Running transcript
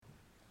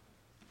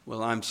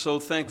Well, I'm so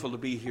thankful to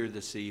be here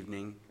this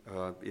evening.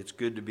 It's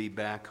good to be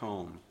back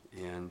home.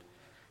 And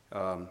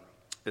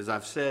as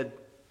I've said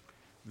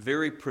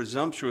very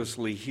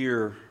presumptuously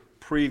here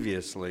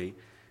previously,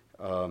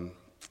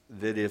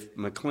 that if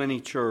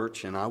McClenny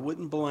Church, and I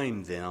wouldn't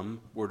blame them,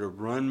 were to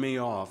run me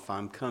off,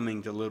 I'm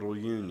coming to Little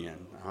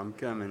Union. I'm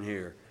coming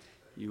here.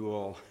 You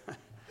all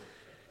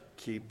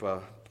keep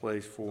a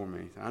place for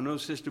me. I know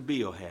Sister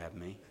B will have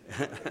me.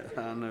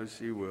 I know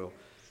she will.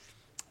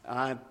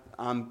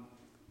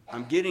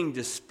 I'm getting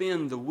to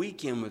spend the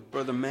weekend with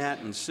Brother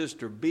Matt and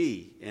Sister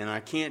B, and I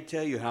can't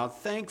tell you how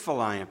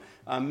thankful I am.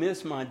 I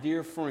miss my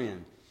dear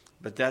friend,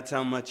 but that's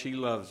how much he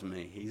loves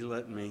me. He's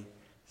let me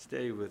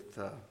stay with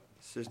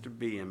Sister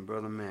B and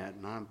Brother Matt,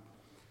 and I've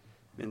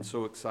been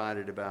so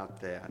excited about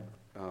that.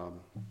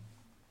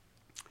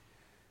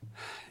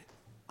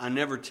 I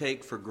never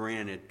take for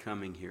granted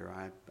coming here.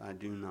 I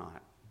do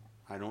not.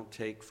 I don't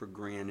take for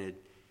granted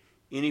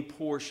any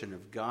portion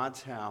of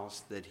God's house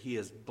that He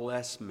has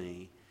blessed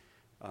me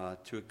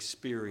to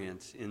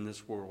experience in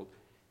this world.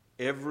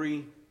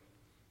 Every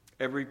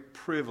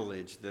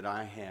privilege that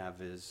I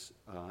have is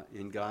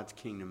in God's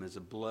kingdom is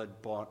a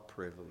blood-bought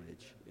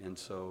privilege, and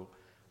so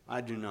I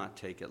do not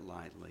take it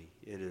lightly.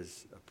 It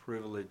is a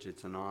privilege,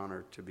 it's an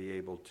honor to be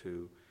able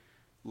to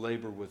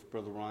labor with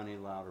Brother Ronnie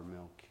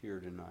Loudermilk here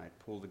tonight,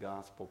 pull the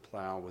gospel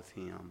plow with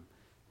him.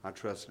 I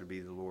trust it to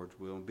be the Lord's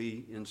will.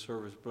 Be in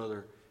service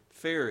Brother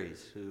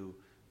Ferries, who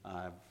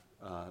I've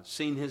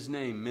seen his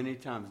name many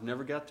times,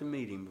 never got to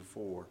meet him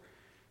before,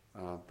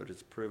 but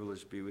it's a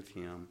privilege to be with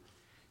him.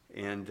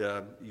 And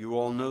you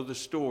all know the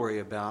story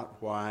about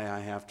why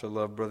I have to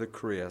love Brother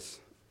Chris.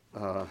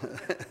 Because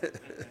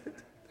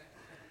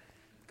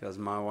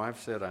my wife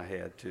said I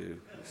had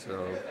to.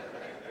 So,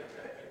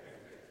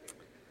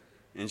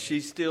 and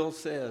she still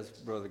says,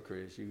 Brother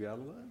Chris, you got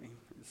to love him.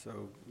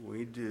 So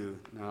we do.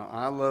 Now,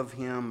 I love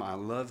him. I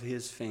love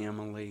his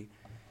family.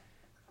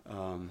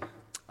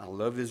 I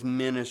love his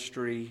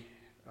ministry.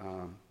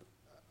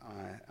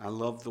 I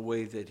love the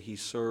way that he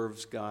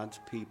serves God's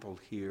people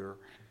here.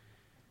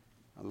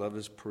 I love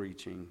his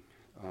preaching.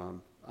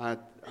 I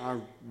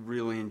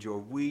really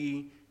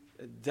enjoy.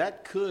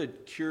 That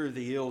could cure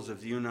the ills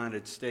of the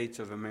United States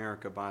of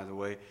America, by the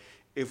way,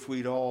 if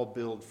we'd all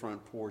build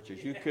front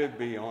porches. You could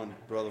be on,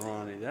 Brother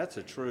Ronnie, that's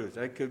the truth.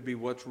 That could be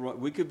what's wrong.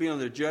 We could be on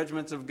the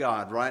judgments of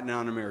God right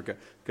now in America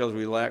because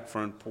we lack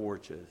front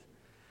porches.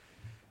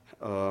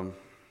 I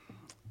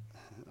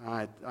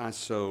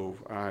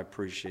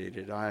appreciate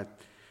it. I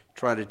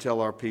try to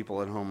tell our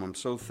people at home, I'm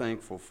so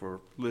thankful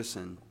for,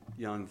 listen,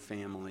 young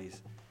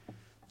families,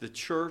 the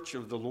church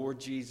of the Lord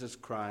Jesus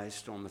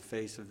Christ on the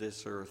face of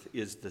this earth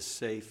is the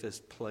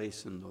safest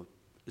place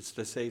it's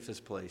the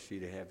safest place for you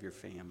to have your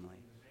family.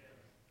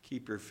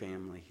 Keep your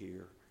family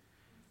here.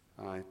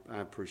 I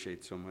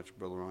appreciate so much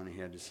Brother Ronnie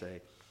had to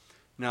say.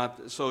 Now,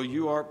 so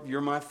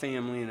you're my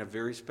family in a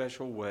very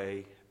special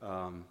way.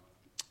 I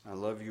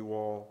love you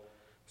all.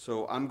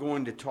 So I'm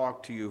going to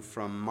talk to you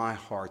from my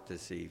heart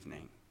this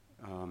evening.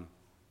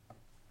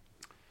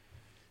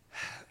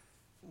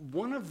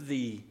 One of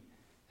the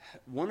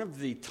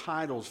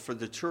titles for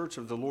the Church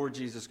of the Lord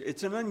Jesus,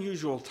 it's an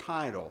unusual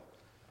title,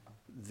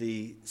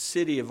 the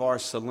City of Our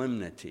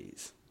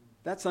Solemnities.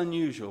 That's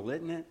unusual,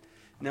 isn't it?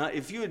 Now,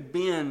 if you had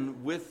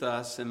been with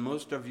us, and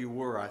most of you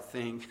were, I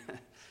think,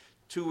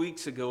 2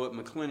 weeks ago at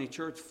McClenny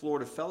Church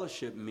Florida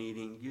Fellowship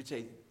meeting, you'd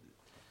say,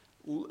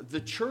 the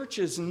church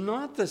is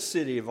not the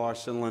city of our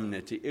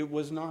solemnity. It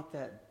was not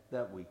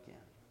that weekend.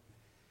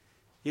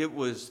 It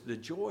was the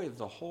joy of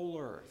the whole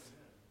earth.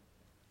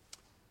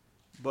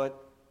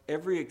 But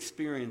every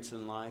experience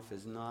in life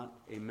is not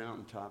a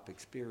mountaintop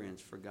experience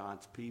for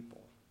God's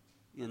people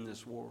in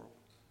this world.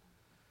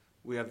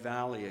 We have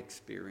valley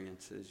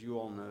experiences. You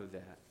all know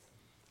that.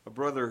 A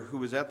brother who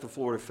was at the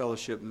Florida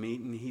Fellowship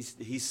meeting,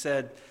 he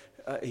said,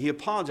 he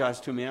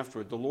apologized to me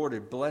afterward. The Lord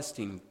had blessed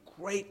him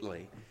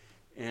greatly.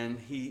 And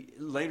he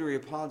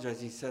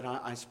apologized. He said,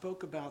 I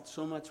spoke about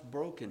so much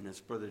brokenness,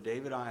 Brother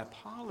David. I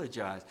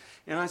apologize.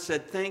 And I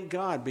said, thank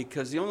God,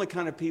 because the only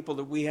kind of people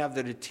that we have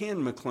that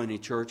attend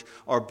McClenny Church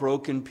are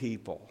broken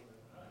people.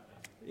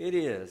 It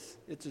is.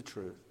 It's the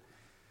truth.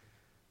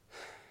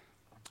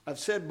 I've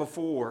said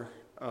before,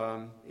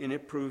 and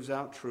it proves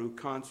out true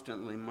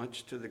constantly,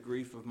 much to the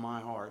grief of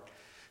my heart,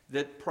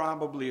 that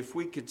probably if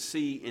we could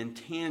see in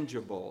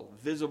tangible,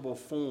 visible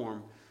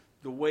form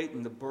the weight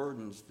and the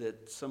burdens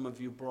that some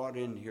of you brought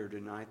in here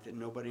tonight that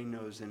nobody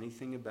knows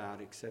anything about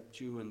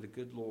except you and the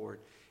good Lord,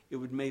 it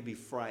would maybe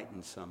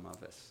frighten some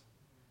of us.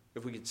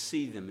 If we could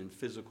see them in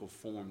physical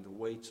form, the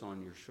weights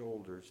on your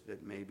shoulders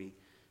that maybe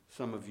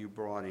some of you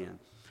brought in.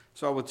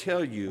 So I will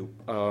tell you,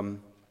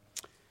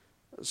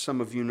 some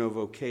of you know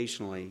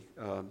vocationally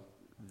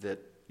that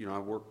I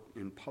work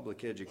in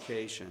public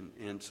education,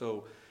 and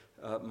so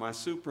my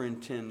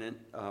superintendent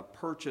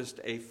purchased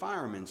a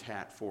fireman's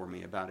hat for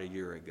me about a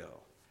year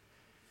ago.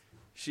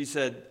 She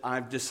said,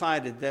 I've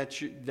decided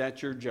that's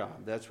your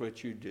job. That's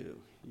what you do.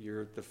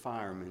 You're the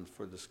fireman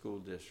for the school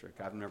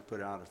district. I've never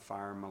put out a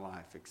fire in my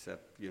life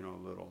except, a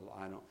little.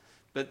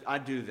 But I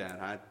do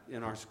that.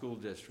 In our school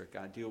district,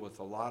 I deal with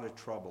a lot of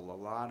trouble, a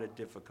lot of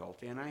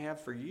difficulty, and I have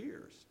for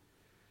years.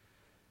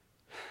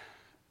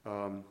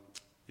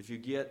 If you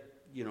get,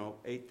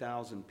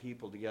 8,000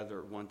 people together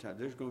at one time,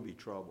 there's going to be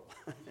trouble.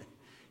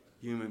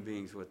 Human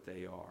beings, what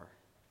they are.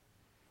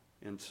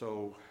 And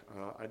so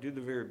I do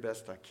the very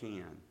best I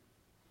can.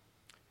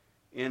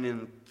 And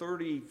in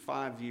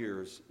 35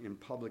 years in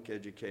public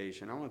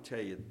education, I want to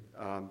tell you,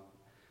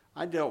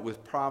 I dealt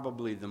with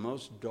probably the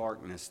most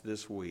darkness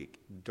this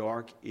week,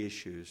 dark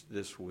issues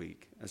this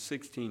week. A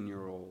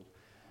 16-year-old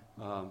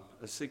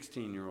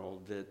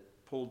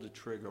that pulled the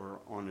trigger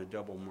on a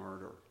double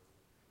murder.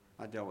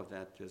 I dealt with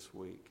that this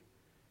week.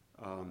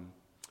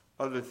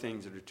 Other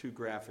things that are too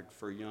graphic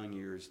for young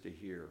ears to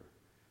hear.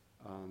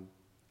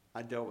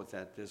 I dealt with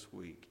that this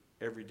week,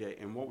 every day.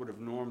 And what would have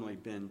normally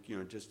been,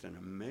 just an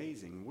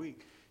amazing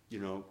week,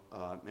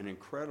 an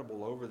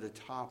incredible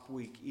over-the-top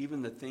week,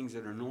 even the things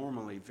that are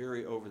normally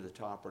very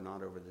over-the-top are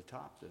not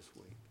over-the-top this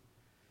week.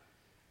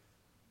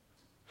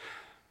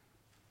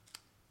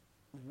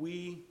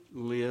 We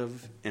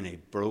live in a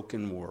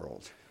broken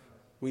world.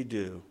 We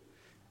do.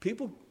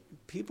 People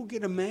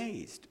get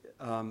amazed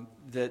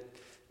that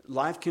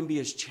life can be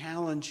as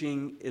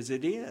challenging as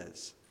it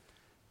is.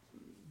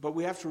 But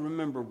we have to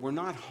remember, we're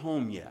not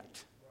home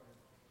yet.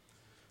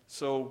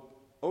 So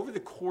over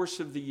the course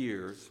of the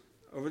years,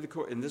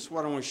 and this is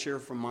what I want to share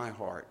from my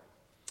heart,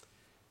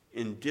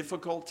 in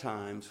difficult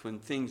times, when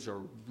things are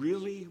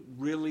really,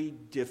 really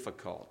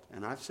difficult,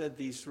 and I've said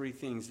these three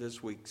things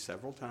this week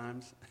several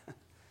times,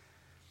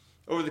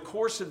 over the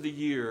course of the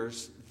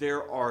years,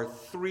 there are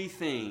three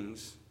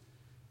things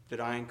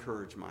that I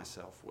encourage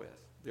myself with.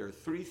 There are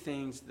three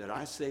things that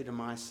I say to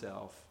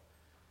myself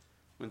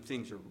when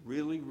things are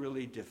really,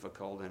 really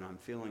difficult and I'm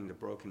feeling the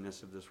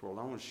brokenness of this world.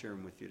 I want to share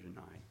them with you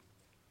tonight.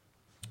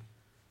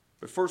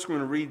 But first, we're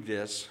going to read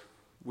this.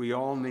 We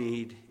all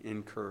need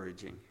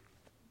encouraging.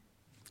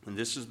 And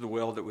this is the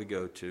well that we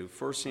go to.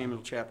 1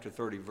 Samuel chapter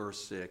 30,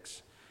 verse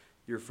 6.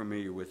 You're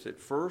familiar with it.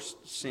 1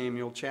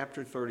 Samuel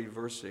chapter 30,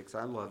 verse 6.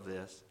 I love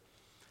this.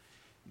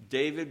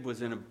 David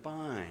was in a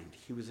bind.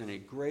 He was in a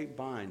great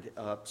bind.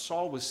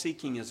 Saul was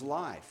seeking his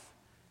life.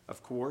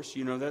 Of course,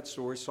 you know that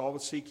story. Saul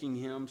was seeking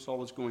him. Saul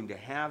was going to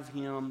have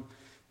him.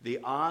 The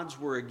odds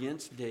were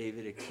against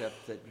David,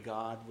 except that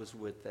God was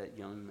with that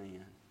young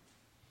man.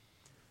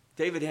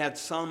 David had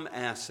some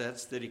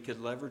assets that he could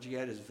leverage. He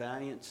had his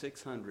valiant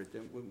 600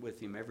 that went with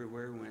him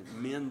everywhere he went.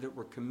 Men that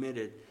were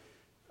committed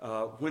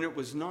when it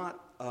was not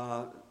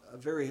a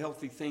very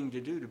healthy thing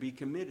to do, to be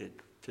committed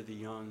to the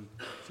young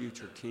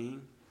future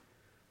king.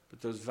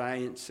 But those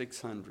valiant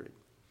 600.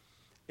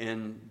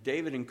 And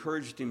David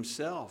encouraged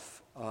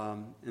himself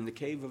in the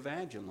cave of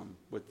Adullam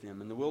with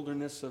them, in the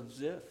wilderness of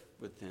Ziph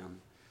with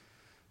them,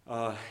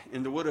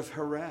 in the wood of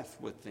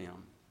Hereth with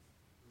them.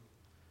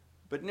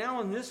 But now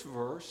in this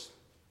verse,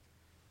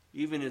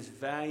 even his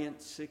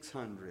valiant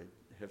 600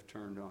 have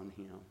turned on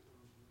him.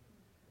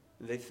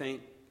 They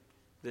think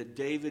that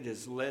David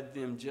has led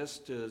them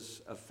just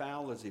as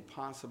afoul as he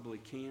possibly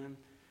can.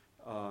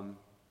 And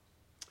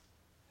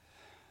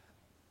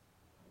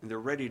they're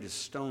ready to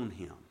stone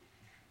him.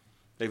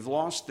 They've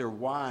lost their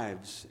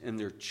wives and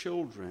their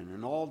children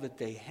and all that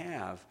they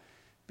have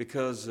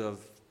because of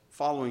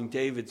following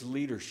David's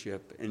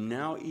leadership. And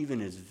now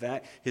even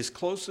his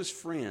closest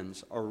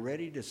friends are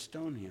ready to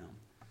stone him.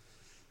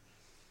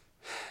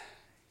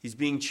 He's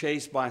being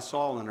chased by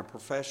Saul in a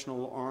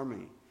professional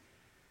army.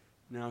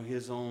 Now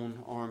his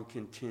own armed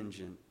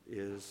contingent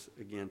is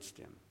against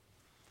him.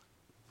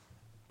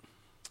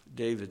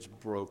 David's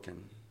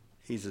broken.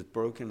 He's as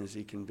broken as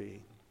he can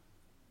be.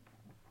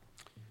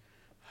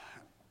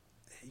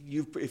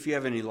 If you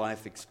have any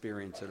life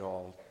experience at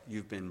all,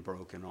 you've been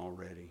broken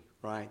already,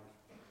 right?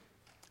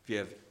 If you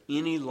have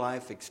any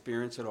life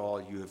experience at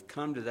all, you have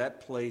come to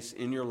that place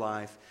in your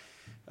life,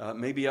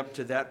 maybe up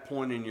to that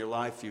point in your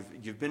life,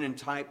 you've been in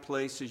tight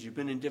places, you've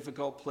been in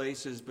difficult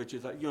places, but you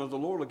thought, the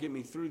Lord will get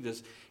me through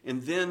this.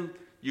 And then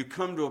you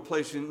come to a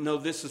place, no,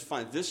 this is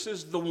fine. This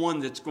is the one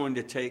that's going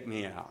to take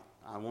me out.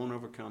 I won't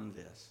overcome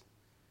this.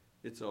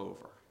 It's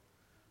over.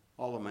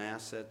 All of my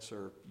assets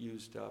are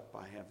used up.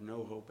 I have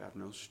no hope, I have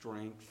no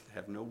strength,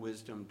 have no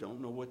wisdom, don't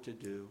know what to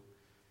do.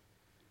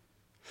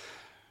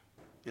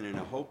 And in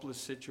a hopeless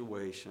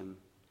situation,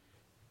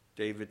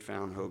 David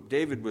found hope.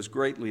 David was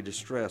greatly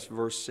distressed.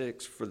 Verse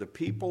 6, for the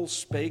people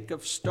spake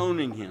of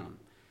stoning him,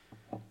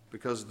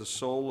 because the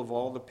soul of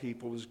all the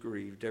people was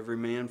grieved, every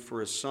man for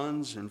his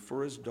sons and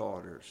for his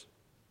daughters.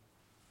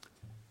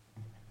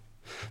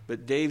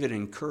 But David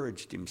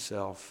encouraged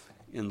himself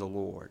in the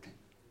Lord.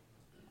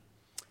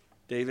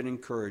 David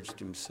encouraged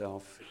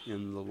himself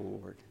in the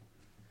Lord.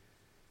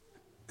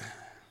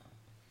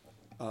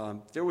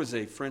 There was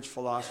a French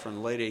philosopher in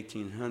the late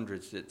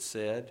 1800s that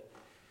said,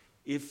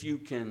 if you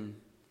can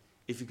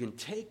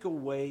take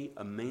away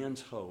a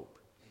man's hope,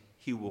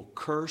 he will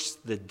curse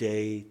the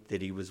day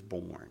that he was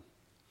born.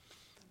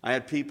 I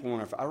had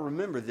people, I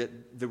remember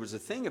that there was a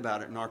thing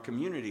about it in our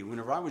community.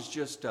 Whenever I was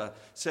just a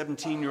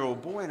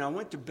 17-year-old boy and I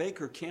went to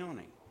Baker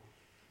County,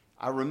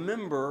 I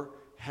remember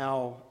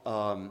how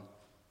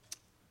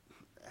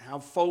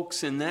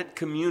folks in that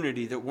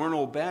community that weren't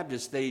Old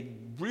Baptists, they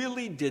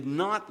really did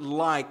not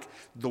like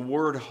the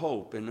word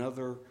hope in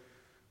other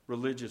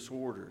religious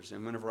orders.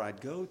 And whenever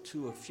I'd go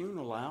to a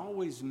funeral, I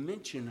always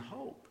mention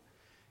hope.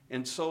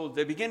 And so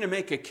they began to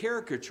make a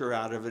caricature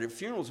out of it at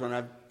funerals. When I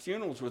have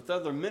funerals with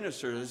other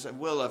ministers, they said,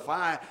 well, if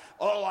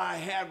all I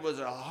had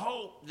was a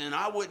hope, then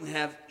I wouldn't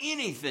have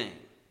anything.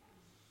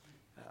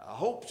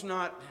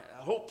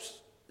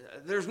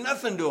 There's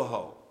nothing to a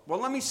hope. Well,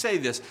 let me say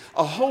this.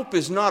 A hope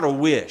is not a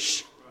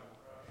wish.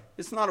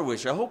 It's not a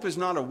wish. A hope is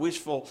not a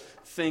wishful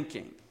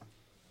thinking.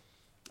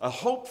 A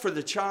hope for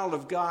the child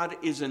of God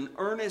is an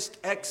earnest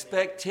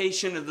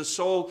expectation of the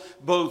soul,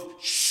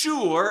 both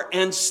sure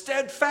and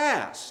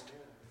steadfast.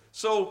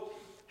 So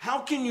how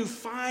can you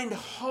find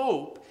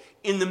hope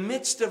in the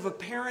midst of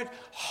apparent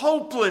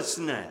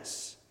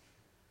hopelessness?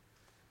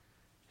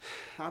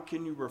 How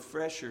can you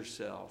refresh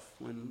yourself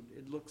when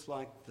it looks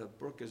like the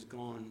brook has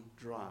gone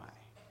dry?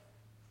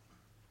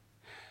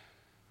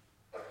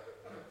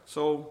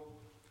 So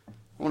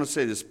I want to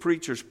say this.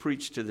 Preachers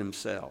preach to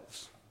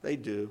themselves. They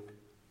do.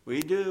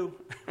 We do.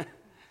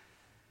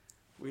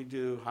 We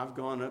do. I've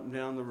gone up and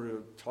down the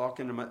road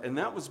talking to and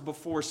that was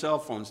before cell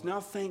phones.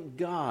 Now, thank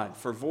God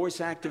for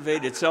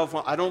voice-activated cell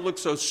phone. I don't look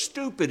so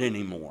stupid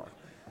anymore.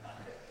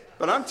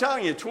 But I'm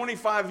telling you,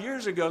 25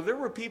 years ago, there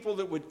were people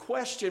that would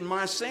question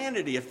my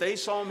sanity. If they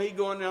saw me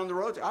going down the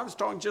road, I was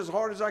talking just as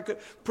hard as I could,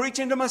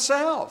 preaching to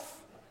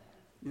myself.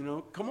 You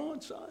know, come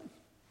on, son.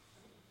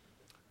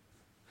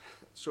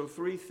 So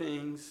three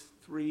things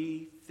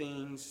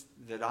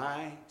that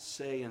I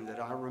say and that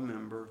I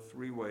remember,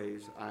 3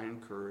 ways I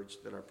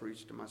encourage that I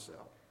preach to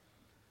myself.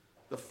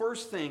 The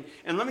first thing,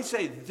 and let me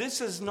say,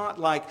 this is not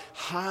like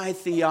high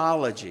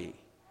theology.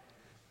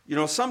 You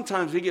know,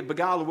 sometimes we get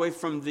beguiled away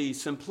from the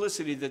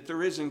simplicity that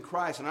there is in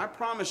Christ. And I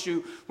promise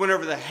you,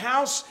 whenever the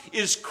house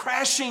is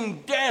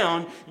crashing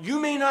down, you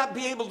may not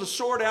be able to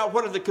sort out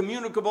what are the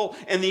communicable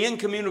and the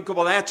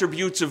incommunicable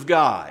attributes of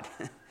God.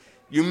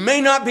 You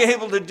may not be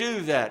able to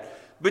do that.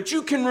 But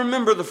you can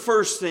remember the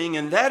first thing,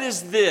 and that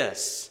is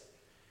this,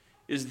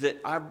 is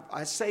that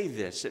I say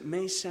this. It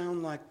may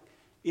sound like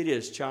it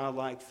is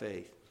childlike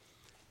faith.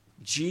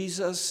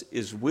 Jesus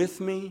is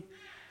with me,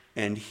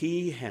 and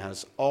he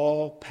has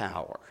all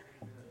power.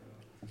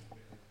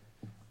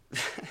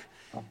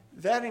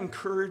 That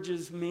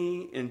encourages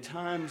me in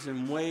times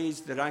and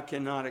ways that I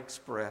cannot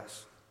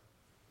express.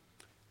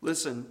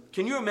 Listen,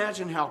 can you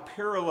imagine how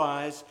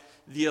paralyzed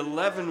the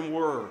 11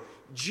 were?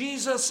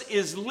 Jesus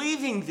is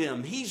leaving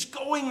them. He's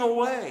going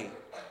away.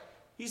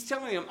 He's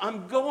telling them,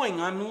 I'm going,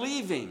 I'm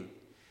leaving.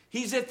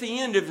 He's at the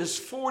end of his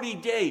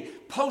 40-day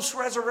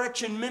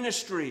post-resurrection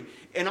ministry.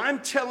 And I'm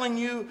telling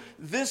you,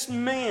 this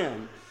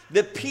man,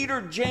 that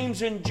Peter,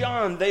 James, and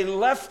John, they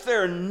left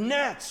their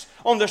nets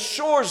on the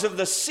shores of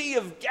the Sea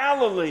of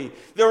Galilee.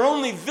 Their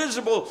only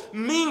visible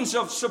means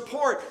of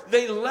support.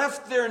 They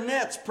left their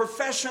nets.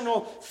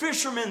 Professional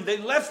fishermen, they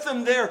left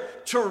them there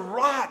to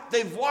rot.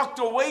 They've walked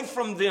away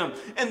from them.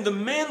 And the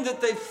man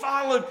that they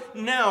followed,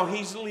 now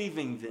he's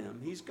leaving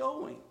them. He's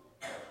going.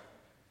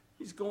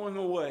 He's going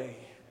away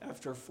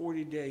after a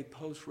 40-day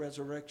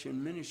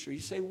post-resurrection ministry.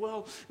 You say,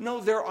 well, no,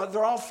 they're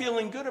all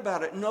feeling good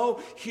about it. No,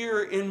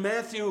 here in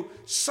Matthew,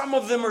 some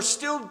of them are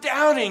still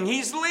doubting.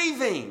 He's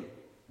leaving.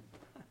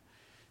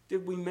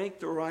 Did we make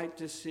the right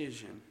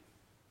decision?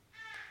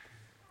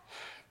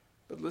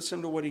 But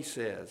listen to what he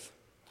says.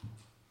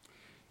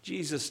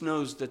 Jesus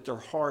knows that their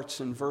hearts,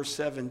 in verse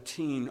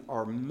 17,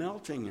 are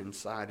melting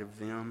inside of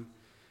them.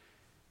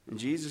 And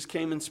Jesus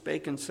came and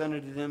spake and said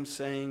unto them,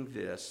 saying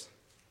this,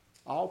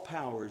 all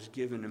power is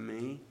given to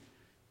me,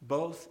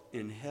 both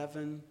in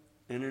heaven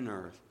and in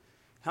earth.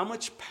 How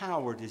much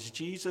power does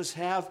Jesus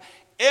have?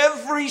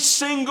 Every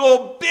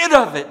single bit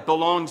of it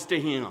belongs to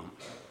him.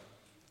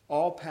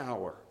 All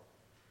power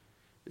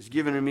is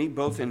given to me,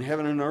 both in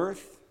heaven and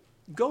earth.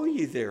 Go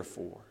ye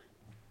therefore.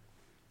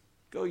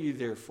 Go ye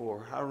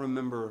therefore. I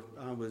remember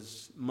I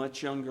was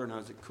much younger and I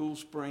was at Cool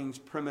Springs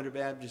Primitive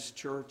Baptist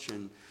Church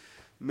in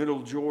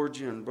Middle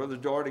Georgia, and Brother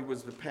Daugherty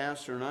was the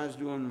pastor, and I was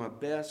doing my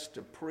best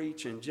to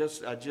preach, and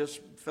I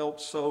just felt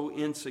so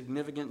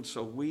insignificant and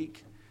so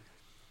weak.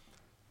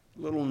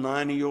 A little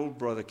 90-year-old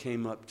brother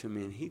came up to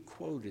me, and he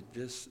quoted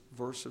this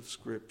verse of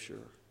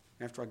Scripture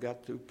after I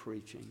got through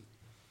preaching.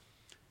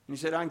 And he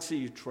said, I can see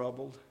you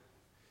troubled.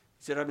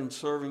 He said, I've been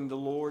serving the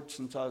Lord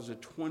since I was a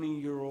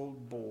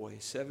 20-year-old boy,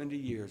 70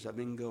 years I've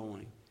been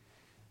going. And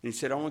he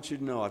said, I want you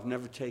to know I've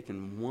never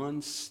taken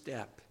one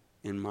step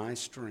in my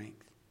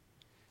strength.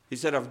 He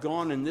said, I've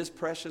gone in this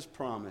precious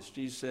promise.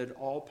 Jesus said,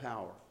 all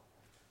power,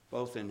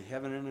 both in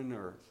heaven and in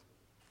earth,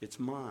 it's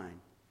mine.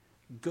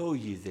 Go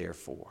ye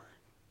therefore.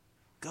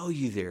 Go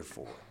ye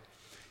therefore.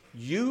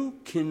 You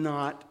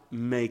cannot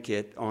make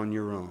it on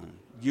your own.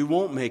 You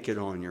won't make it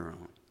on your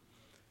own.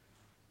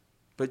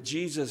 But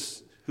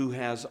Jesus, who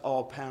has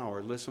all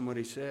power, listen what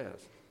he says.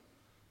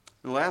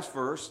 In the last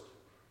verse,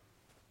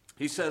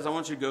 he says, I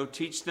want you to go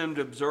teach them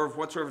to observe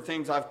whatsoever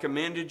things I've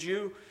commanded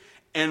you.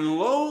 And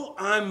lo,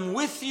 I'm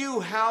with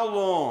you how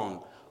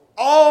long?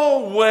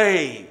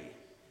 always,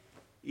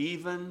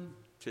 even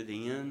to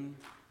the end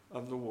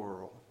of the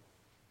world.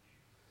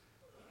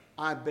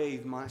 I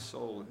bathe my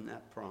soul in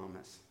that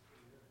promise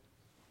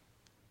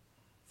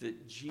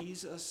that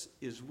Jesus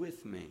is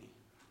with me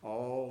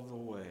all the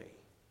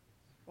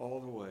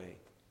way,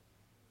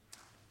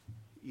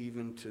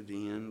 even to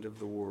the end of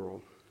the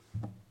world.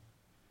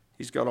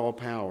 He's got all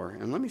power.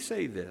 And let me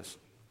say this.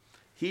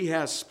 He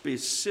has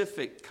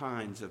specific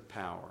kinds of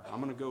power.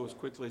 I'm going to go as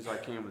quickly as I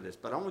can with this,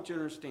 but I want you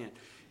to understand,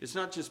 it's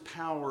not just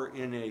power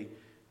in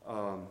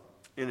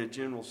a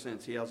general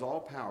sense. He has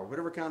all power.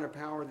 Whatever kind of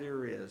power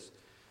there is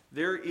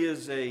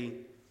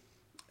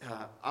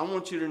I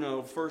want you to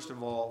know, first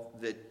of all,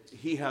 that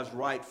he has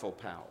rightful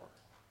power.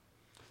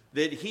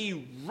 That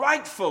he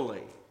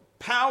rightfully,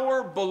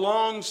 power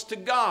belongs to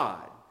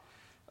God.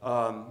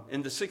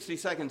 In the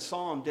 62nd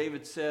Psalm,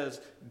 David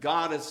says,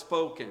 God has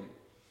spoken.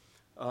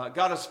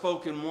 God has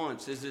spoken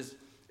once. It's as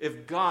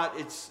if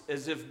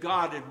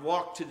God had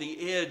walked to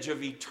the edge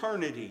of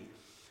eternity.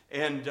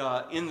 And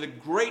in the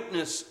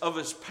greatness of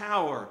his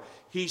power,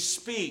 he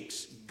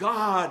speaks.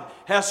 God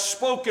has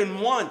spoken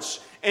once,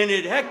 and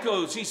it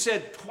echoes. He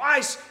said,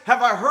 twice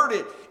have I heard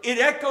it. It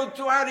echoed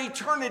throughout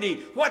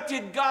eternity. What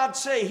did God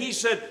say? He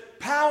said,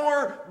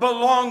 power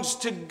belongs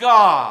to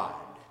God.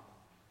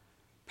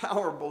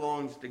 Power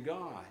belongs to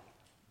God.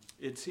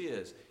 It's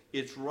his.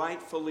 It's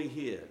rightfully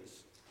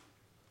his.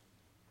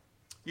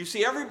 You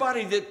see,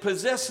 everybody that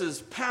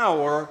possesses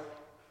power,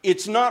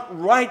 it's not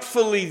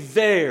rightfully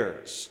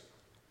theirs.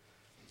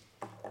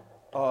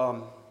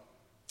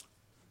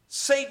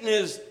 Satan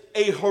is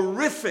a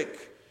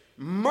horrific,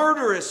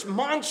 murderous,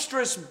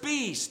 monstrous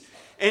beast,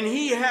 and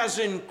he has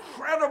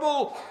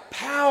incredible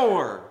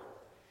power.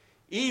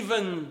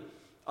 Even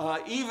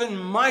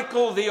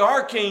Michael the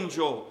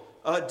archangel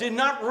did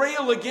not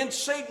rail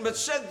against Satan, but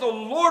said, "The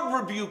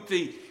Lord rebuke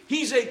thee."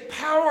 He's a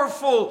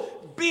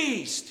powerful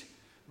beast,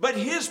 but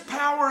his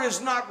power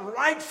is not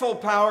rightful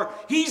power.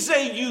 He's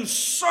a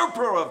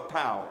usurper of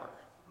power.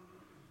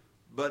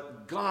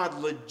 But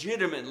God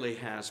legitimately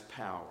has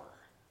power.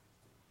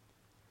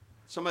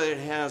 Somebody that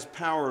has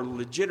power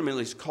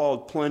legitimately is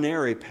called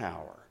plenary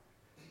power.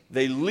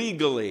 They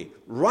legally,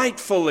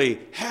 rightfully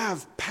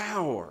have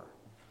power.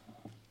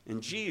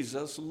 And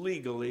Jesus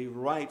legally,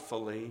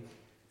 rightfully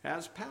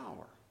has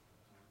power.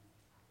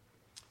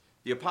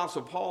 The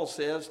Apostle Paul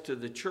says to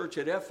the church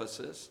at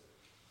Ephesus,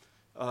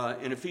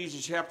 in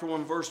Ephesians chapter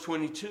 1, verse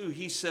 22,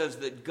 he says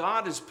that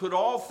God has put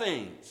all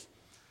things,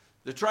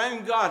 the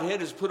triune Godhead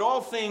has put all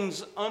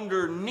things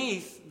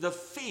underneath the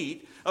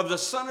feet of the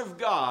Son of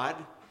God,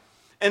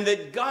 and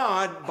that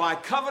God, by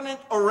covenant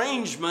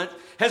arrangement,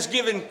 has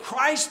given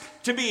Christ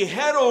to be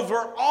head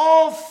over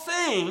all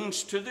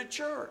things to the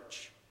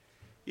church.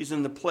 He's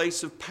in the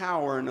place of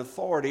power and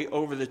authority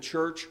over the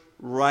church,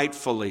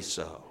 rightfully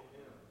so.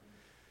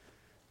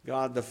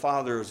 God the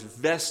Father has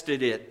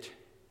vested it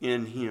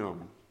in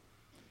him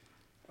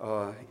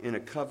in a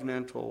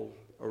covenantal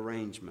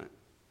arrangement.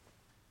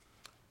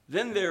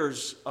 Then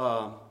there's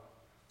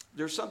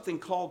something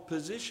called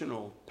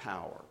positional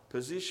power,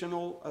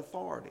 positional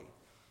authority.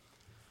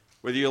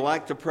 Whether you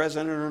like the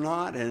president or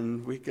not,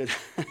 and we could...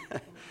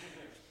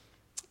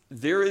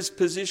 there is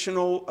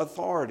positional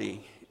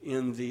authority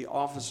in the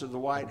office of the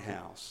White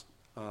House.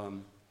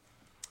 And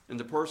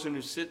the person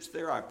who sits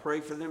there, I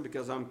pray for them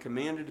because I'm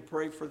commanded to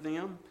pray for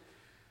them.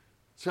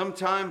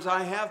 Sometimes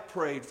I have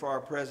prayed for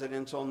our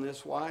presidents on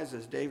this wise,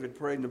 as David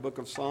prayed in the book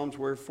of Psalms,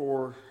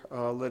 wherefore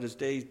let his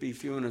days be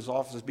few and his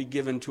offices be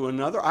given to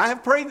another. I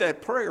have prayed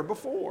that prayer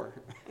before.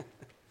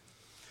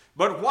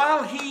 But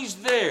while he's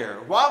there,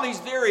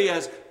 he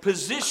has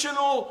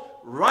positional,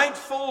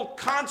 rightful,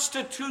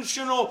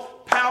 constitutional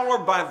power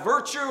by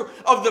virtue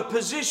of the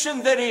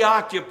position that he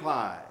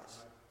occupies.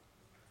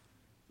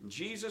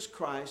 Jesus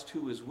Christ,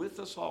 who is with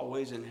us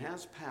always and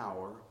has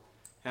power,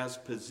 has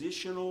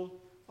positional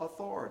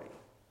authority.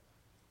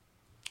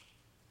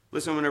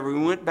 Listen, whenever we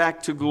went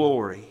back to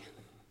glory,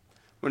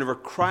 whenever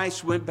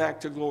Christ went back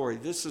to glory,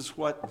 this is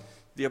what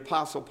the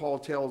Apostle Paul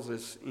tells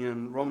us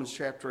in Romans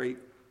chapter 8,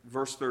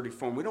 verse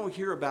 34. And we don't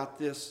hear about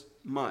this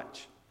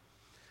much.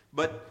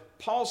 But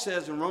Paul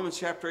says in Romans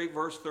chapter 8,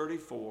 verse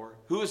 34,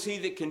 who is he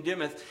that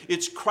condemneth?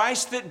 It's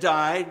Christ that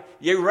died,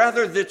 yea,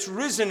 rather that's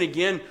risen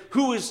again,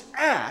 who is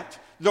at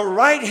the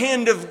right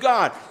hand of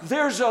God.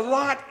 There's a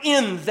lot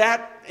in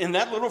that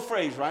little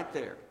phrase right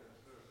there.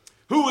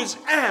 Who is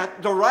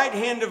at the right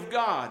hand of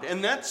God.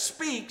 And that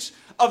speaks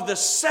of the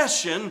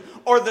session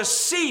or the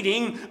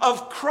seating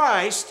of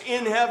Christ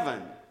in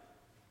heaven.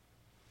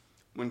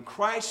 When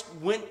Christ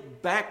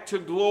went back to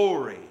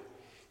glory,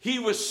 he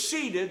was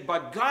seated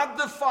by God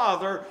the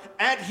Father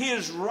at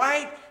his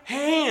right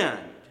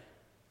hand.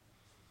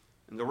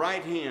 And the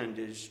right hand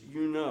is,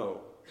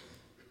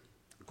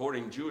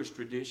 according to Jewish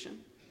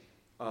tradition,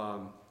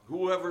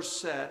 whoever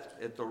sat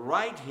at the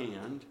right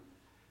hand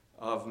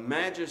of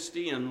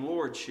majesty and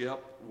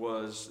lordship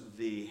was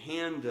the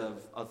hand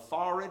of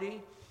authority.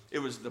 It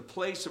was the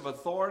place of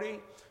authority.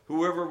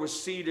 Whoever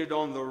was seated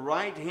on the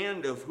right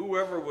hand of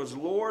whoever was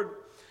Lord,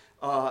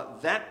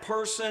 that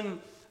person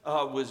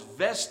was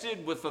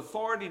vested with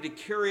authority to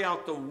carry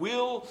out the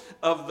will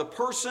of the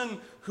person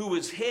who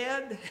was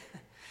head.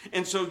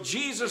 And so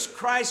Jesus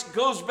Christ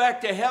goes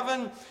back to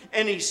heaven,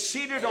 and he's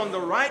seated on the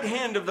right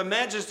hand of the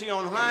Majesty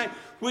on high,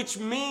 which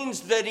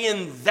means that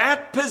in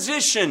that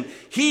position,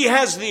 he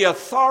has the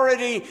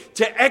authority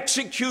to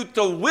execute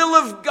the will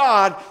of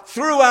God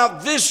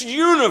throughout this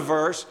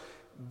universe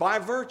by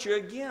virtue,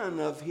 again,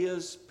 of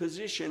his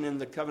position in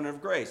the covenant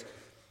of grace.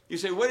 You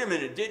say, wait a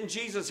minute, didn't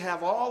Jesus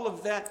have all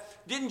of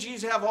that? Didn't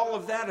Jesus have all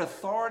of that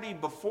authority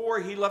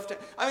before he left?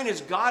 I mean, as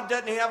God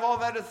doesn't have all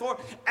that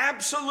authority?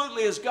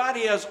 Absolutely, as God,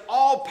 he has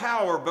all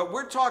power. But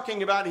we're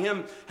talking about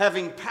him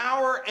having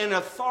power and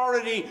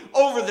authority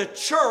over the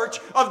church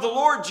of the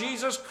Lord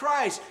Jesus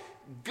Christ.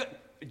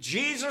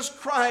 Jesus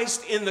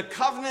Christ in the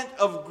covenant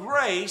of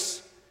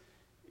grace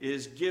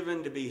is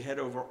given to be head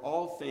over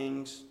all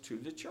things to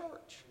the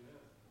church.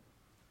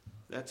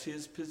 That's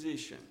his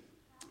position.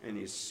 And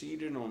he's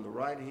seated on the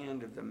right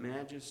hand of the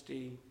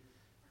Majesty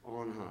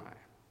on high.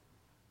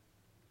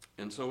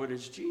 And so it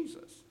is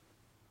Jesus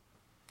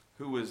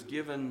who was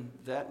given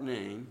that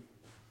name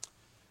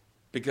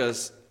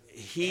because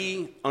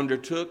he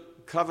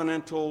undertook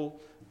covenantal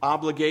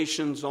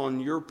obligations on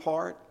your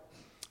part,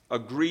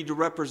 agreed to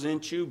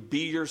represent you,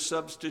 be your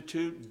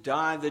substitute,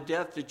 die the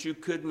death that you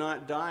could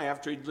not die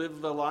after he'd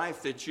lived the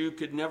life that you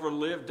could never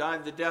live,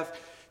 died the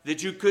death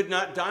that you could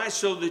not die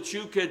so that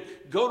you could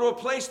go to a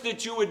place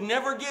that you would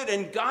never get.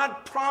 And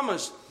God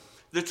promised,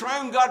 the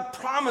triune God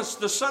promised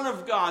the Son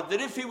of God that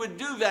if he would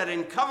do that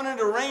in covenant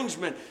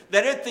arrangement,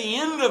 that at the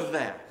end of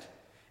that,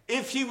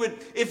 if he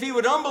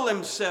would humble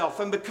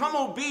himself and become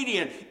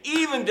obedient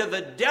even to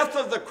the death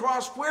of the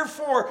cross,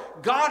 wherefore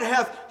God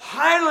hath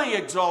highly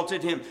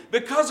exalted him.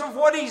 Because of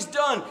what he's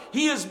done,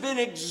 he has been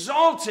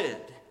exalted.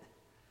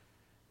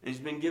 And he's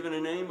been given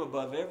a name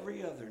above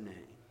every other name.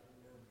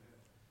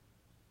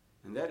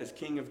 And that is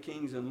King of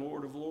Kings and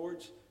Lord of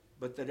Lords,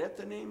 but that at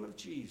the name of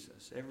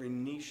Jesus, every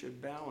knee should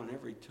bow and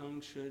every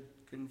tongue should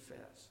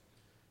confess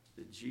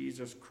that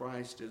Jesus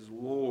Christ is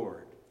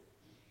Lord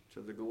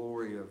to the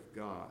glory of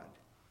God.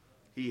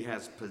 He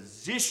has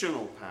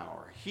positional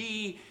power.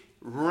 He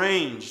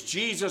reigns.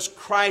 Jesus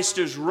Christ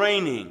is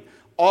reigning.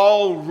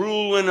 All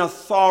rule and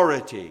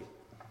authority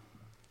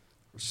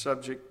are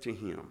subject to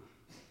him.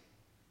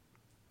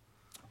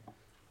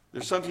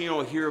 There's something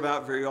you'll hear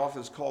about very often.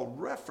 It's called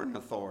referent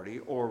authority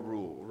or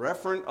rule.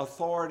 Referent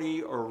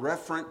authority or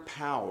referent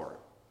power.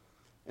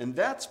 And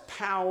that's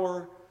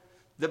power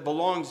that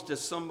belongs to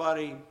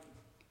somebody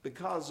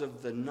because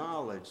of the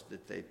knowledge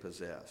that they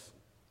possess.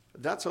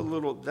 That's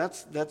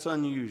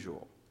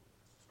unusual.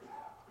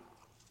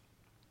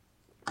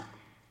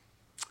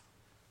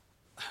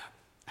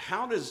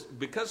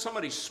 Because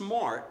somebody's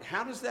smart,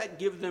 how does that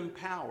give them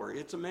power?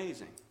 It's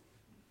amazing.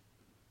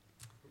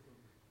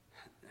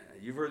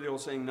 You've heard the old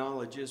saying,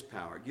 knowledge is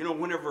power. You know,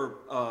 whenever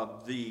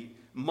the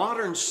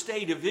modern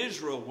state of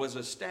Israel was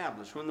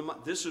established,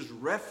 this is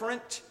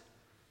referent,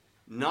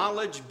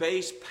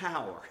 knowledge-based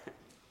power.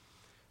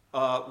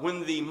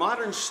 When the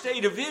modern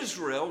state of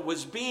Israel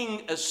was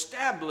being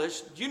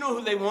established, do you know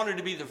who they wanted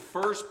to be the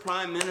first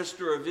prime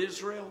minister of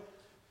Israel?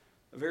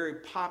 A very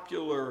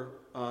popular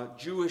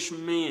Jewish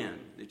man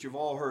that you've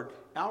all heard,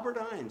 Albert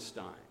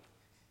Einstein.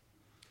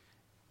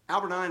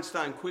 Albert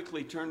Einstein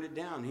quickly turned it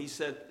down. He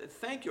said,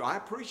 thank you, I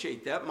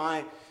appreciate that.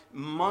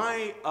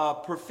 My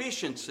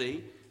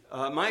proficiency,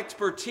 my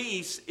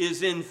expertise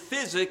is in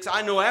physics.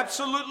 I know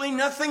absolutely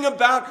nothing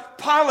about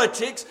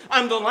politics.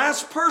 I'm the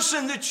last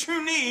person that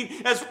you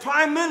need as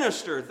prime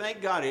minister.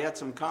 Thank God he had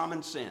some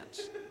common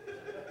sense.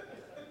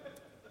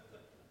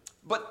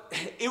 But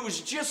it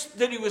was just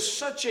that he was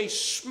such a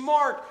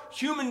smart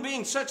human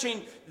being,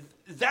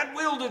 that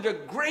wielded a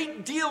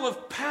great deal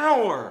of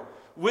power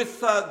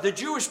with the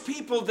Jewish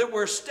people that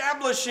were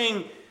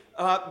establishing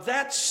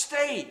that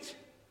state.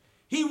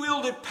 He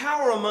wielded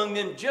power among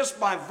them just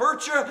by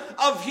virtue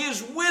of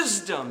his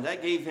wisdom.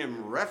 That gave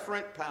him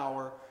referent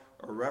power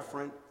or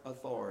referent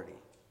authority.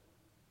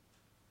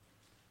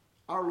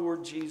 Our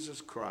Lord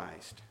Jesus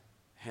Christ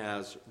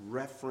has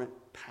referent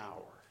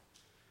power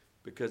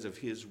because of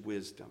his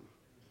wisdom.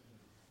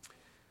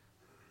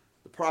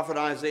 The prophet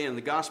Isaiah in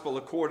the gospel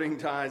according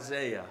to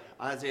Isaiah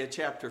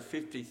chapter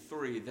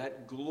 53,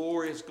 that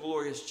glorious,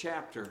 glorious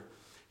chapter,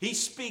 he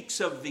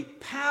speaks of the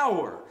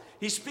power.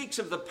 He speaks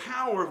of the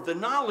power of the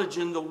knowledge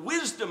and the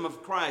wisdom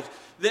of Christ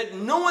that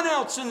no one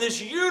else in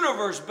this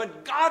universe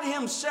but God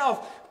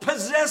himself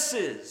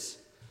possesses.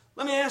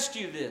 Let me ask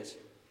you this.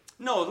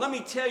 No, let me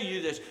tell you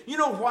this. You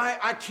know why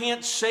I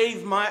can't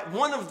save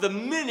one of the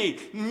many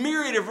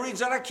myriad of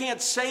reasons that I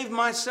can't save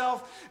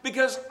myself?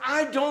 Because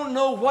I don't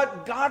know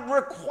what God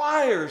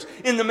requires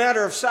in the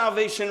matter of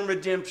salvation and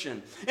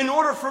redemption. In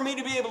order for me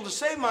to be able to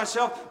save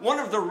myself, one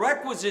of the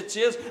requisites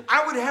is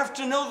I would have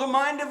to know the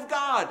mind of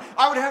God.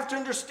 I would have to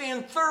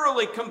understand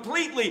thoroughly,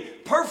 completely,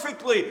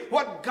 perfectly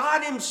what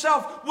God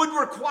himself would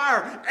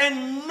require.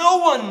 And no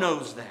one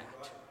knows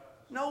that.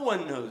 No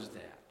one knows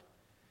that.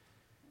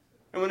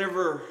 And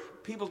whenever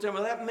people tell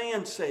me, that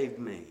man saved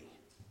me.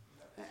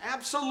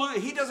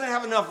 Absolutely. He doesn't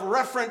have enough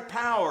referent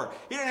power.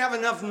 He doesn't have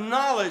enough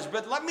knowledge.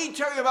 But let me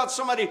tell you about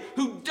somebody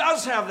who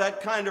does have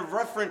that kind of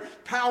referent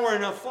power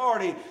and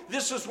authority.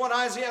 This is what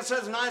Isaiah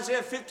says in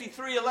Isaiah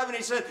 53:11.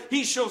 He said,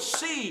 he shall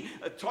see,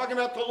 talking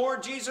about the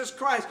Lord Jesus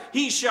Christ,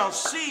 he shall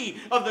see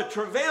of the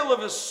travail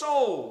of his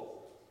soul,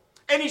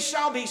 and he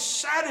shall be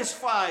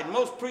satisfied.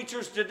 Most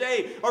preachers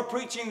today are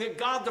preaching that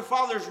God the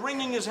Father is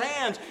wringing his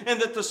hands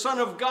and that the Son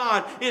of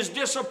God is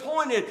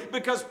disappointed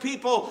because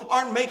people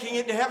aren't making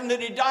it to heaven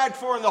that he died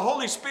for and the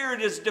Holy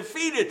Spirit is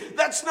defeated.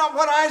 That's not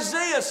what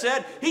Isaiah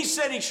said. He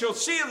said he shall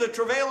see of the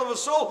travail of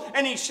his soul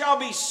and he shall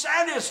be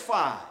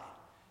satisfied.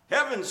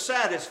 Heaven's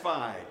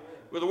satisfied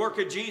with the work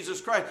of Jesus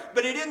Christ.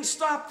 But he didn't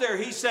stop there.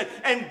 He said,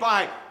 and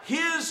by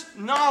his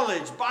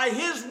knowledge, by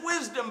his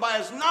wisdom, by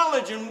his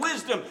knowledge and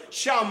wisdom,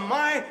 shall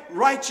my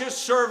righteous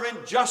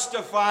servant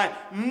justify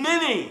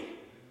many.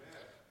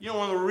 You know,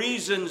 one of the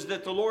reasons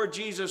that the Lord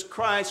Jesus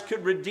Christ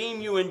could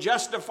redeem you and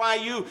justify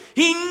you,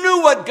 he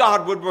knew what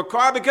God would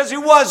require because he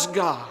was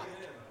God.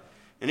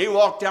 And he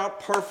walked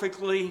out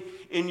perfectly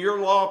in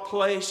your law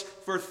place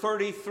for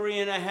 33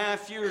 and a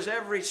half years.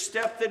 Every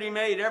step that he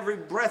made, every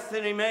breath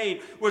that he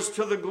made was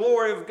to the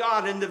glory of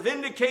God and the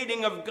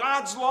vindicating of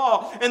God's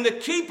law and the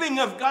keeping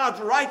of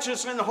God's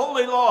righteous and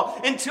holy law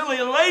until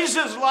he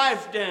lays his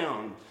life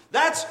down.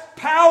 That's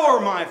power,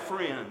 my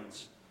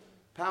friends.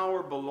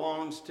 Power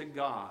belongs to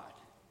God.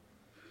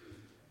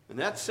 And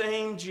that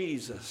same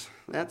Jesus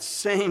that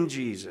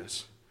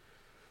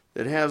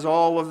has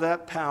all of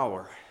that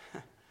power,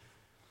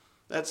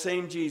 that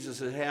same Jesus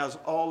that has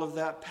all of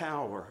that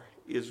power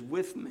is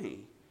with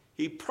me.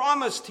 He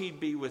promised he'd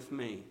be with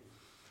me.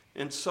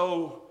 And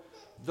so,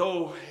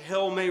 though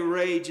hell may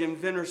rage and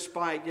venom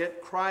spite,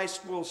 yet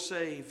Christ will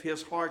save,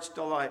 his heart's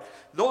delight.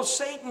 Though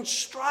Satan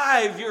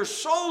strive, your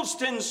souls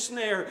to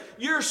ensnare,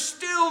 you're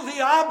still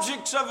the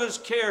objects of his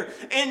care.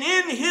 And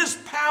in his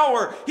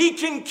power, he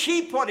can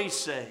keep what he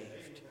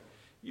saved.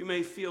 You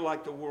may feel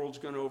like the world's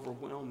going to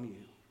overwhelm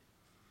you.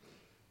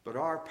 But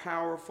our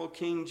powerful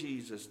King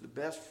Jesus, the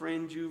best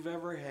friend you've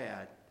ever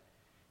had,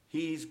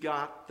 he's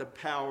got the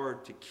power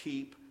to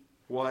keep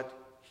what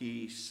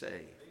he saved.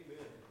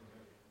 Amen.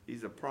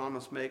 He's a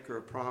promise maker,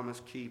 a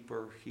promise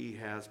keeper. He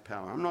has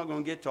power. I'm not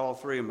going to get to all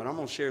three of them, but I'm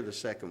going to share the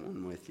second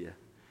one with you.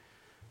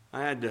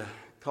 I had to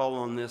call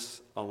on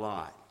this a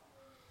lot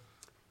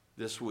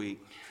this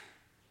week.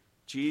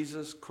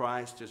 Jesus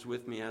Christ is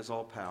with me, has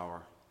all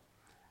power.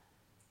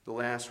 The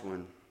last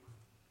one.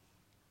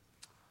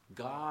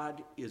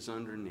 God is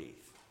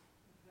underneath.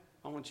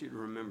 I want you to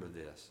remember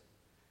this.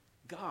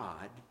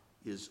 God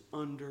is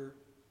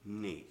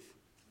underneath.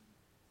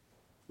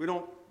 We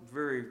don't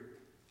very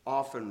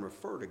often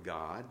refer to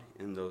God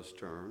in those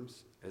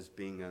terms as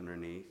being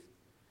underneath.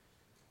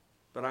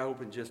 But I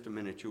hope in just a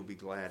minute you'll be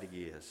glad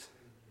he is.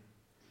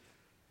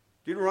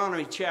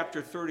 Deuteronomy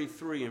chapter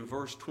 33 and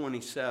verse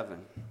 27.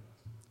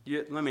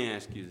 Let me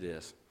ask you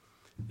this.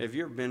 Have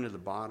you ever been to the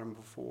bottom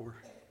before?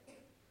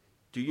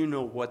 Do you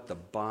know what the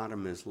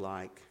bottom is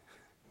like?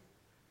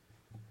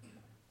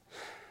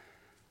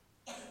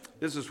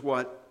 This is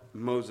what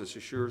Moses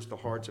assures the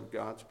hearts of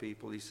God's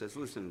people. He says,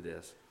 listen to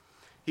this.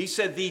 He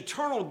said, the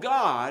eternal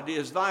God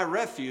is thy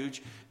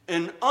refuge,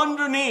 and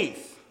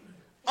underneath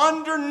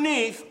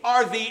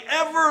are the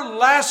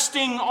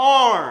everlasting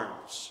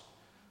arms.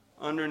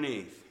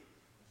 Underneath.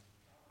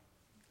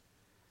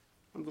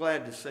 I'm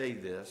glad to say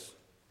this.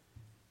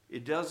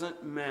 It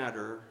doesn't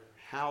matter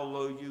how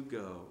low you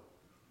go.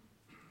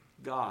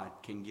 God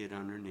can get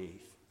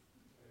underneath.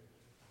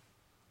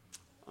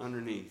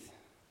 Underneath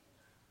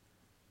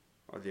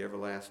are the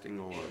everlasting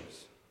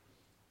arms.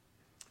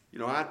 You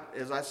know,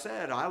 as I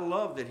said, I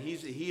love that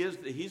he's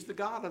the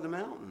God of the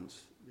mountains.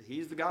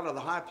 He's the God of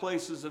the high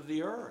places of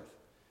the earth.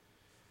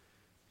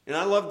 And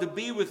I love to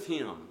be with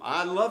him.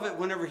 I love it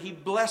whenever he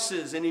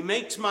blesses and he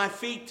makes my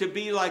feet to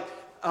be like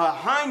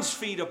hinds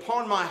feet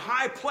upon my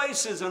high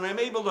places, and I'm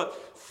able to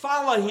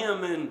follow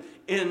him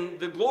in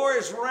the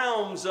glorious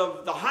realms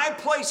of the high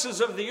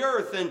places of the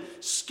earth and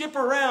skip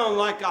around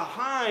like a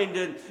hind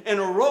and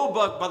a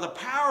roebuck by the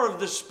power of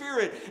the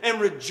Spirit and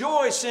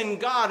rejoice in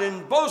God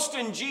and boast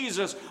in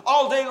Jesus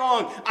all day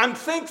long. I'm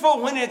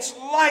thankful when it's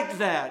like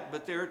that,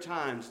 but there are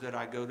times that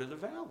I go to the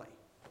valley.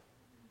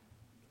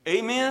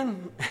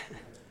 Amen?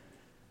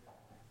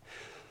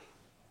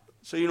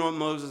 So you know what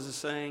Moses is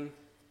saying?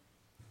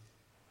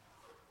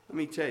 Let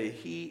me tell you,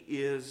 he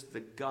is the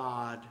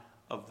God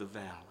of the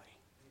valley.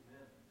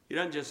 He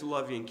doesn't just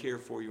love you and care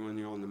for you when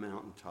you're on the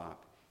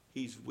mountaintop.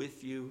 He's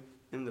with you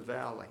in the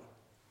valley.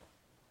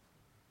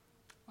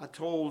 I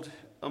told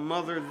a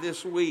mother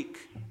this week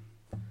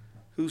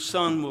whose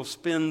son will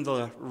spend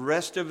the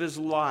rest of his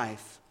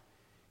life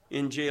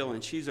in jail,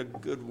 and she's a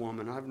good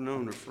woman. I've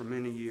known her for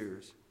many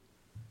years.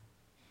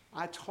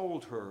 I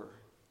told her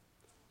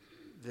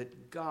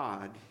that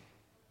God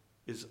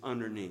is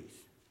underneath.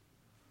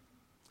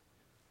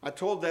 I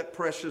told that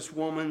precious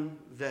woman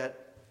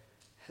that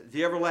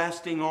the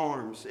everlasting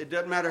arms, it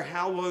doesn't matter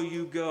how low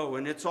you go,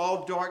 and it's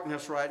all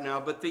darkness right now,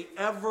 but the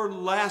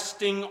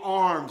everlasting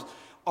arms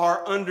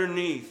are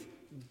underneath.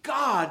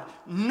 God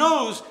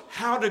knows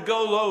how to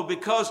go low,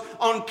 because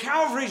on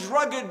Calvary's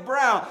rugged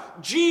brow,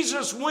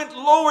 Jesus went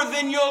lower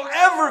than you'll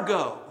ever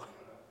go.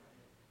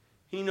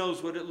 He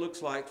knows what it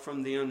looks like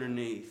from the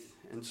underneath.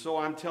 And so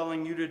I'm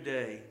telling you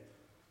today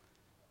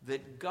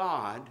that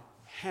God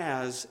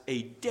has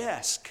a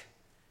desk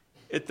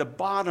at the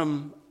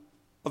bottom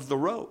of the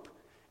rope,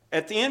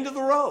 at the end of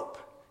the rope.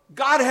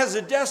 God has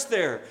a desk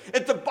there.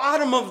 At the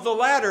bottom of the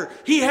ladder,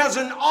 He has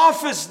an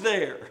office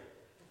there.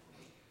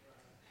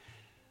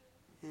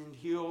 And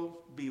He'll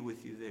be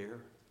with you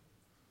there.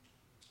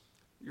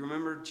 You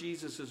remember,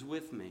 Jesus is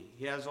with me.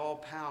 He has all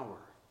power.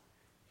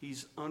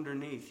 He's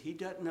underneath. He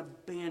doesn't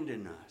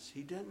abandon us.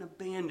 He doesn't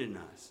abandon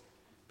us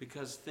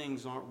because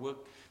things aren't well.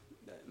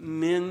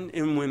 Men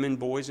and women,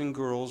 boys and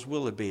girls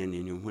will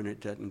abandon you when it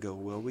doesn't go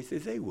well with you.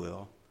 They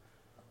will.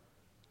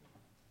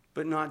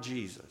 But not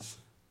Jesus.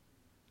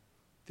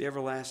 The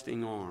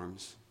everlasting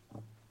arms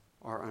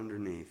are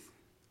underneath.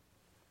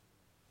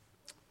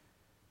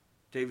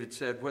 David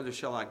said, "Whither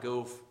shall I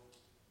go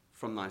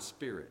from thy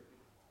spirit?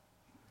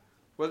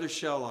 Whither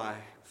shall I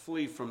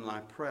flee from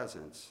thy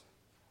presence?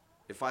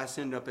 If I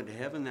ascend up into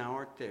heaven, thou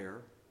art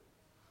there.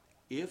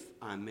 If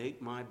I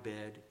make my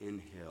bed in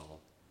hell,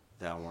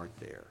 thou art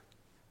there."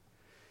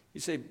 You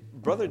say,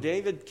 "Brother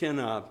David, can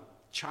a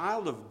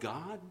child of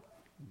God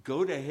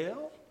go to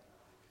hell?"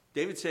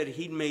 David said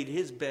he'd made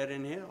his bed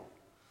in hell.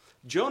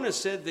 Jonah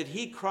said that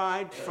he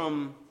cried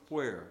from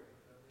where?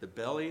 The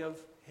belly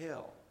of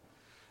hell.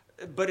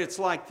 But it's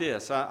like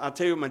this. I'll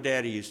tell you what my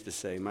daddy used to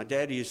say. My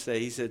daddy used to say,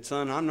 he said,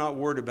 "Son, I'm not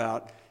worried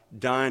about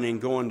dying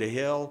and going to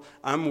hell.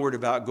 I'm worried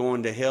about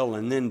going to hell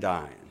and then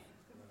dying."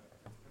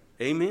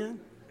 Amen?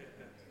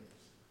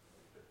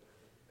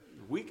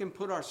 We can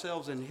put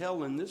ourselves in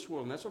hell in this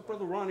world. And that's what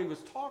Brother Ronnie was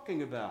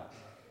talking about.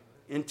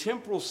 In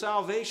temporal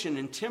salvation,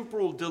 in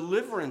temporal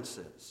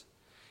deliverances.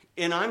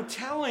 And I'm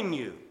telling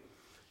you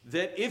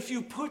that if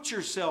you put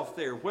yourself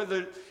there,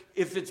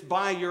 if it's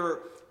by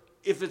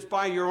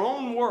your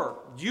own work,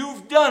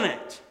 you've done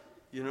it.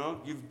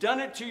 You've done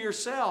it to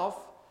yourself.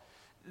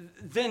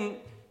 Then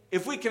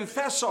if we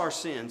confess our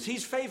sins,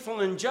 He's faithful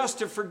and just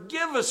to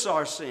forgive us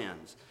our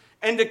sins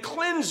and to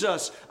cleanse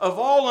us of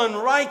all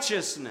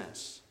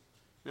unrighteousness.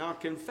 Now,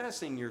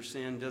 confessing your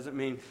sin doesn't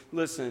mean,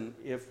 listen,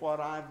 if what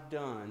I've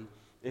done,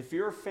 if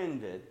you're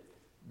offended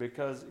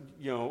because,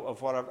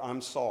 of what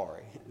I'm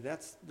sorry.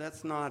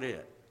 That's not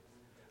it.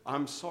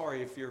 I'm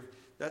sorry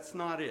that's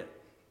not it.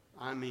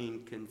 I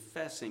mean,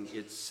 confessing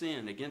it's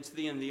sin against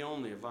thee and thee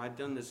only have I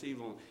done this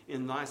evil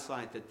in thy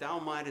sight, that thou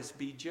mightest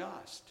be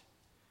just.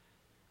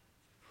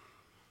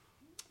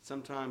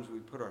 Sometimes we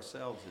put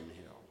ourselves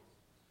in hell.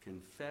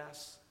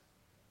 Confess,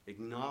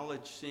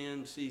 acknowledge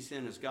sin, see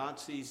sin as God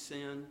sees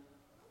sin,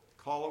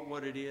 call it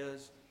what it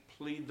is,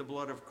 plead the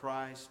blood of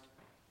Christ,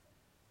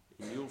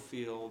 and you'll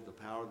feel the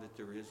power that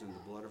there is in the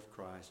blood of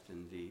Christ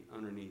and the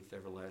underneath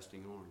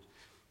everlasting arms.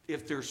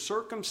 If there's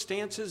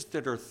circumstances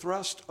that are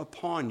thrust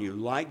upon you,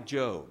 like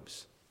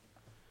Job's,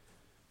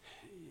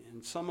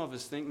 and some of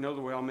us think, no,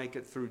 the way I'll make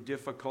it through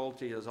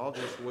difficulty is I'll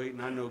just wait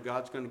and I know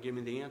God's going to give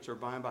me the answer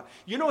by and by.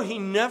 He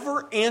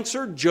never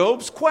answered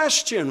Job's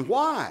question.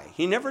 Why?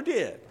 He never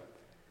did.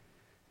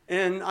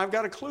 And I've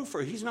got a clue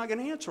for you. He's not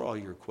going to answer all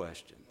your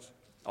questions.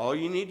 All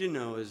you need to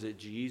know is that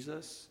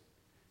Jesus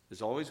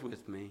is always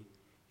with me.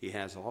 He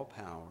has all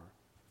power.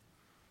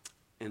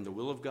 And the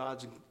will of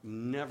God's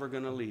never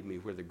going to lead me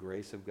where the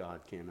grace of God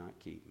cannot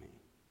keep me.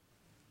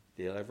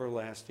 The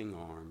everlasting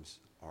arms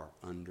are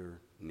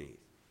underneath.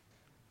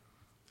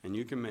 And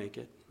you can make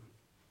it.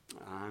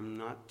 I'm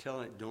not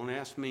telling, don't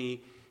ask me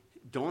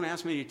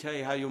to tell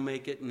you how you'll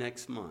make it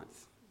next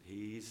month.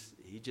 He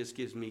just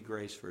gives me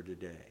grace for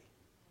today.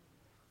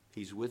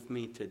 He's with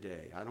me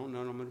today. I don't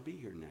know that I'm going to be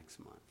here next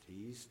month.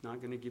 He's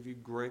not going to give you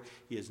grace.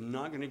 He is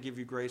not going to give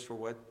you grace for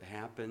what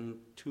happened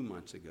 2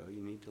 months ago.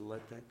 You need to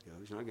let that go.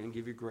 He's not going to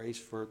give you grace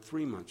for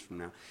 3 months from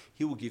now.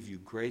 He will give you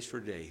grace for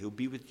today. He'll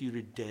be with you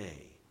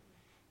today.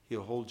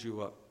 He'll hold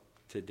you up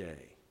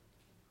today.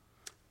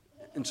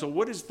 And so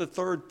what is the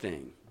third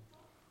thing?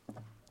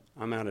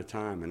 I'm out of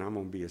time, and I'm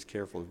going to be as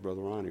careful as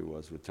Brother Ronnie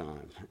was with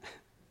time.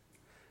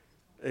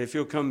 If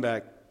you'll come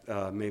back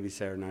maybe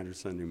Saturday night or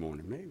Sunday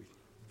morning, maybe.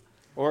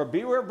 Or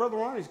be where Brother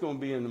Ronnie's going to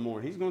be in the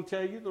morning. He's going to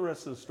tell you the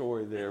rest of the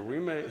story there. I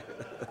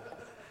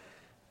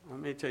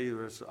may tell you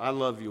the rest. I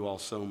love you all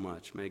so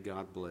much. May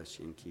God bless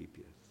you and keep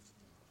you.